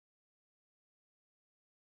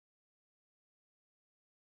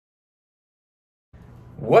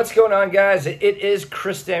What's going on, guys? It is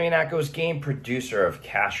Chris Damianakos, game producer of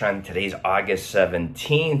Cash On. Today's August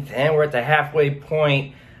 17th, and we're at the halfway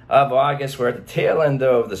point of August. We're at the tail end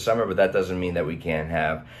of the summer, but that doesn't mean that we can't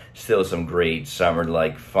have still some great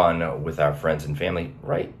summer-like fun with our friends and family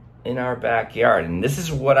right in our backyard. And this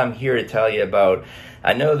is what I'm here to tell you about.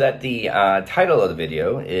 I know that the title of the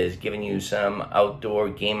video is giving you some outdoor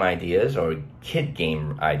game ideas or kid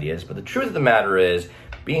game ideas, but the truth of the matter is,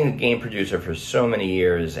 being a game producer for so many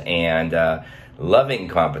years and loving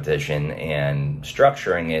competition and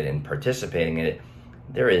structuring it and participating in it,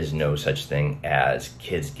 there is no such thing as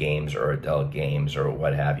kids games or adult games or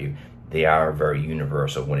what have you. They are very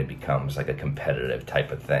universal when it becomes like a competitive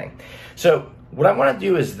type of thing. So what I want to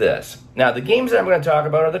do is this. Now, the games that I'm going to talk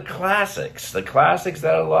about are the classics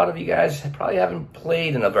that a lot of you guys probably haven't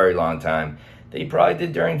played in a very long time, that you probably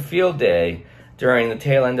did during field day, during the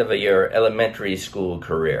tail end of your elementary school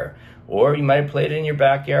career, or you might have played it in your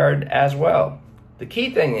backyard as well. The key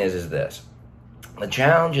thing is this. The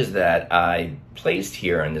challenges that I placed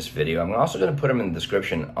here in this video, I'm also going to put them in the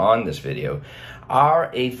description on this video, are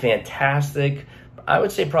a fantastic, I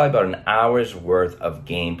would say probably about an hour's worth of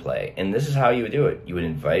gameplay. And this is how you would do it. You would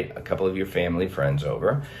invite a couple of your family friends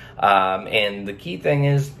over. And the key thing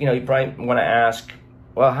is, you probably want to ask,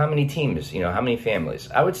 well, how many teams, how many families?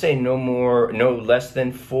 I would say no less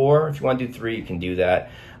than 4. If you want to do 3, you can do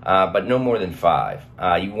that, but no more than 5.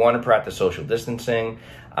 You want to practice social distancing,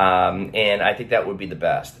 and I think that would be the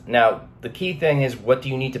best. Now, the key thing is, what do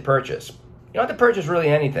you need to purchase? You don't have to purchase really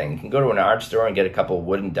anything. You can go to an art store and get a couple of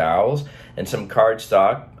wooden dowels and some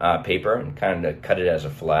cardstock paper and kind of cut it as a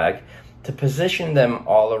flag to position them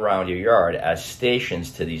all around your yard as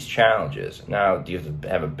stations to these challenges. Now, do you have to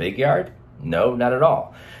have a big yard? No, not at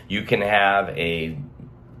all. You can have a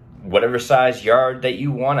whatever size yard that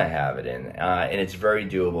you want to have it in, and it's very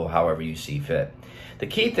doable however you see fit. The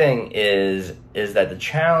key thing is that the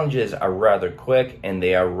challenges are rather quick and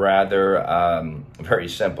they are rather very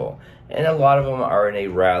simple, and a lot of them are in a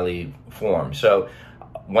rally form. So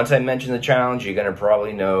once I mention the challenge, you're going to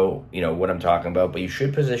probably know what I'm talking about, but you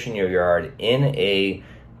should position your yard in a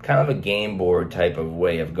kind of a game board type of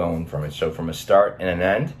way of going from it. So from a start and an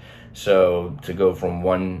end. So to go from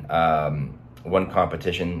one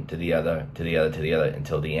competition to the other,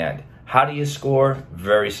 until the end. How do you score?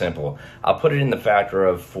 Very simple. I'll put it in the factor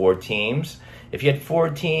of 4 teams. If you had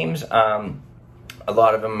 4 teams, a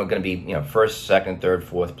lot of them are going to be first, second, third,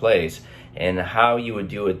 fourth place. And how you would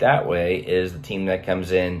do it that way is the team that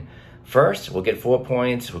comes in first will get 4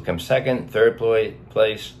 points. Who comes second, third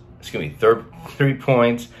place, 3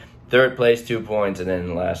 points. Third place, 2 points, and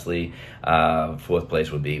then lastly, fourth place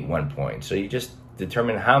would be 1 point. So you just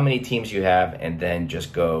determine how many teams you have, and then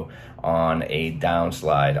just go on a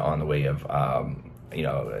downslide on the way of,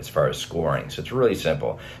 as far as scoring. So it's really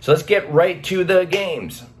simple. So let's get right to the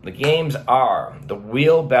games. The games are the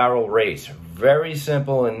wheelbarrow race. Very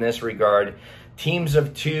simple in this regard. Teams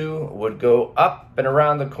of 2 would go up and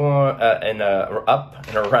around the cone, up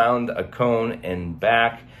and around a cone and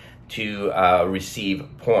back to receive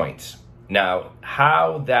points. Now,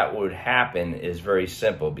 how that would happen is very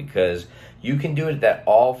simple, because you can do it that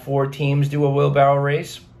all 4 teams do a wheelbarrow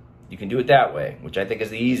race. You can do it that way, which I think is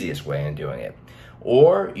the easiest way in doing it.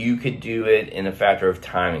 Or you could do it in a factor of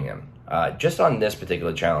timing them, just on this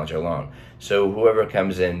particular challenge alone. So whoever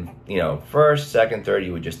comes in, first, second, third,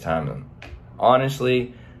 you would just time them.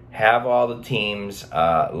 Honestly, have all the teams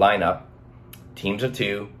line up, teams of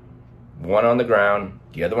 2, 1 on the ground,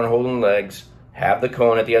 the other one holding legs, have the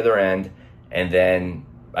cone at the other end, and then,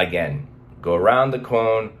 again, go around the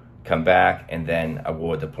cone, come back, and then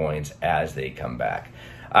award the points as they come back.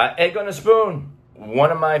 Egg on a spoon,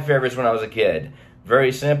 one of my favorites when I was a kid.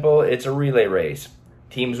 Very simple, it's a relay race.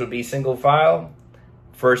 Teams would be single file.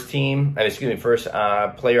 First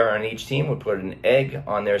player on each team would put an egg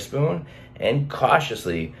on their spoon and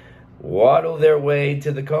cautiously waddle their way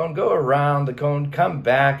to the cone, go around the cone, come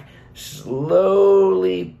back,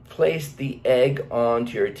 slowly place the egg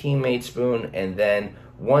onto your teammate's spoon, and then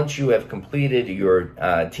once you have completed your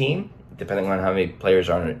team, depending on how many players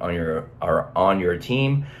are on your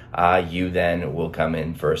team, you then will come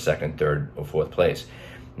in first, second, third, or fourth place.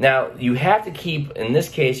 Now, you have to keep, in this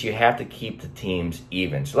case, you have to keep the teams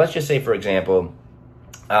even. So let's just say, for example,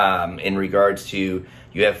 in regards to,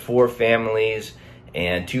 you have 4 families,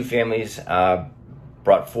 and 2 families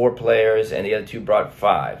brought 4 players, and the other 2 brought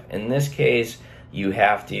 5. In this case, you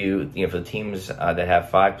have to, for the teams that have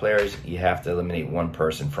 5 players, you have to eliminate 1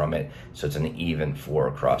 person from it, so it's an even 4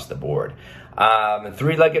 across the board.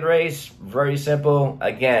 3-legged race, very simple.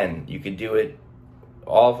 Again, you could do it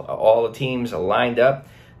all the teams lined up.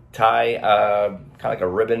 tie kind of like a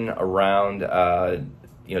ribbon around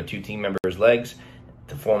two team members' legs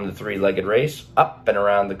to form the three-legged race, up and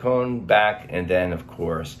around the cone, back, and then of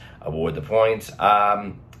course award the points.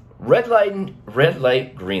 Red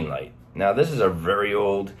light, green light. Now this is a very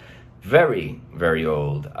old, very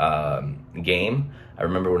old game. I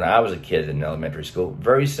remember when I was a kid in elementary school.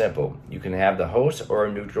 Very simple. You can have the host or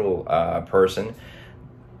a neutral person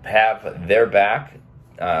have their back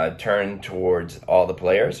turned towards all the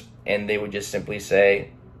players, and they would just simply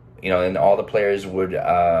say, and all the players would,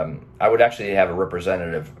 I would actually have a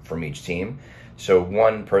representative from each team. So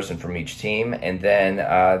one person from each team, and then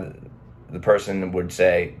the person would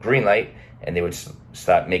say green light, and they would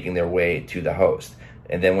start making their way to the host.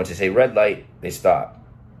 And then once they say red light, they stop.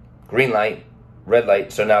 Green light, red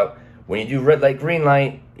light. So now when you do red light, green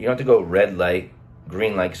light, you don't have to go red light,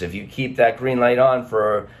 green light, because if you keep that green light on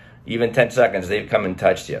for even 10 seconds, they've come and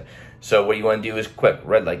touched you. So what you want to do is quick,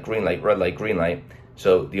 red light, green light, red light, green light.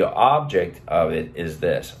 So the object of it is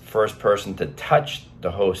this: first person to touch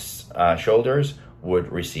the host's shoulders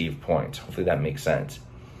would receive points. Hopefully that makes sense.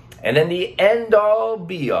 And then the end-all,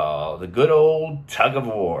 be-all, the good old tug of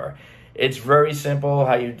war. It's very simple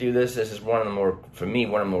how you do this. This is one of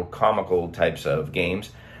the more comical types of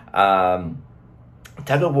games.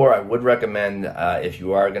 Tug of war, I would recommend if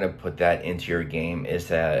you are going to put that into your game, is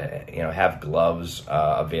to have gloves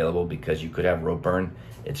available, because you could have rope burn.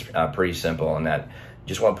 It's pretty simple on that. You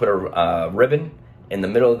just want to put a ribbon in the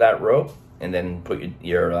middle of that rope, and then put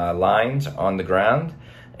your lines on the ground.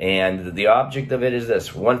 And the object of it is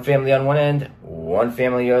this: one family on one end, one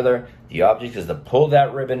family the other. The object is to pull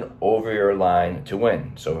that ribbon over your line to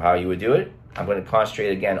win. So how you would do it, I'm going to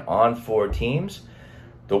concentrate again on 4 teams.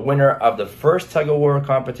 The winner of the first tug-of-war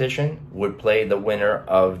competition would play the winner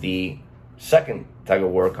of the second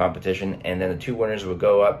tug-of-war competition, and then the 2 winners would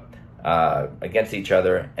go up against each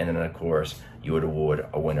other, and then of course you would award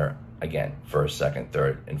a winner again, first, second,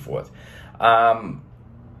 third, and fourth.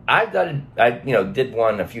 I did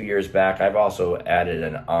one a few years back. I've also added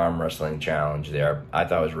an arm wrestling challenge there. I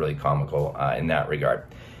thought it was really comical in that regard.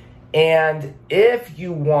 And if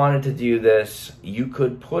you wanted to do this, you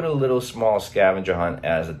could put a little small scavenger hunt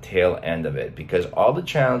as a tail end of it, because all the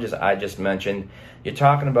challenges I just mentioned, you're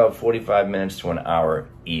talking about 45 minutes to an hour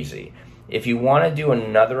easy. If you want to do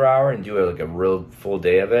another hour and do like a real full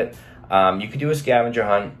day of it, you could do a scavenger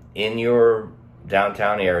hunt in your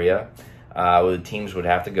downtown area. The teams would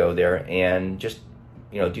have to go there and just,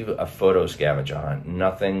 do a photo scavenger hunt.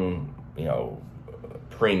 Nothing,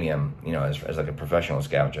 premium, as like a professional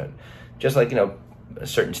scavenger hunt. Just like,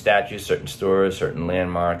 certain statues, certain stores, certain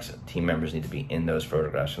landmarks, team members need to be in those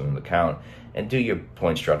photographs for them to count. And do your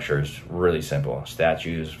point structures really simple.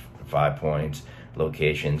 Statues, 5 points.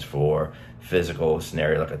 Locations for physical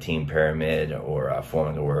scenario like a team pyramid or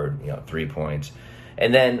forming a word, 3 points.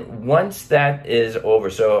 And then once that is over,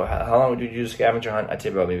 so how long would you do a scavenger hunt? I'd say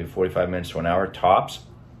about maybe 45 minutes to an hour tops.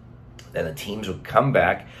 Then the teams would come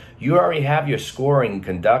back. You already have your scoring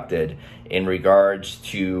conducted in regards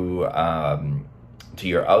to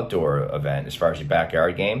your outdoor event as far as your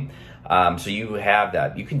backyard game. So you have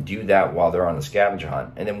that. You can do that while they're on the scavenger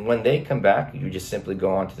hunt. And then when they come back, you just simply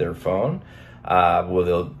go onto their phone, where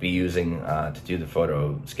they'll be using to do the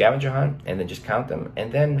photo scavenger hunt, and then just count them.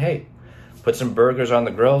 And then, hey, put some burgers on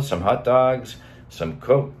the grill, some hot dogs, some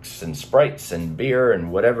Cokes and Sprites and beer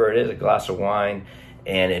and whatever it is, a glass of wine,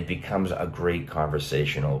 and it becomes a great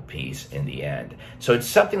conversational piece in the end. So it's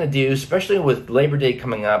something to do, especially with Labor Day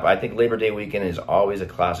coming up. I think Labor Day weekend is always a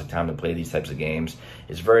classic time to play these types of games.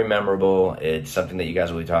 It's very memorable. It's something that you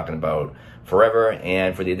guys will be talking about forever,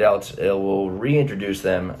 and for the adults, it will reintroduce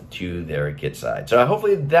them to their kid side. So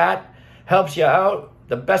hopefully that helps you out.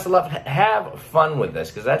 The best of luck. Have fun with this,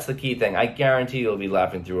 because that's the key thing. I guarantee you'll be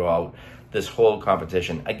laughing throughout this whole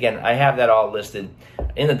competition. Again, I have that all listed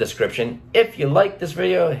in the description. If you like this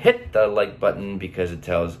video, hit the like button, because it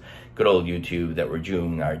tells good old YouTube that we're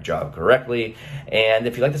doing our job correctly. And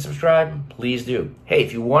if you'd like to subscribe, please do. Hey,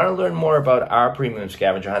 if you want to learn more about our premium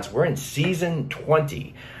scavenger hunts, we're in season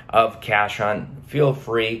 20 of Cash Hunt. Feel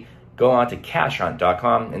free, go on to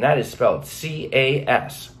cashhunt.com, and that is spelled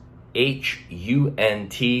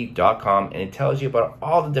CASHUNT.com, and it tells you about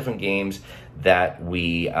all the different games that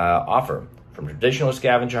we offer, from traditional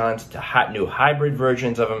scavenger hunts to new hybrid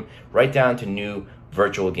versions of them, right down to new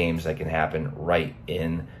virtual games that can happen right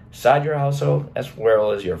inside your household, as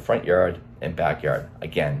well as your front yard and backyard.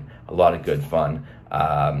 Again, a lot of good fun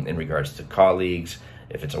in regards to colleagues,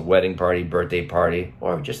 if it's a wedding party, birthday party,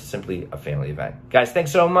 or just simply a family event. Guys,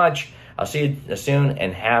 thanks so much. I'll see you soon,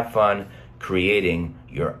 and have fun creating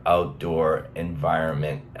your outdoor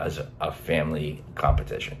environment as a family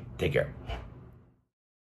competition. Take care.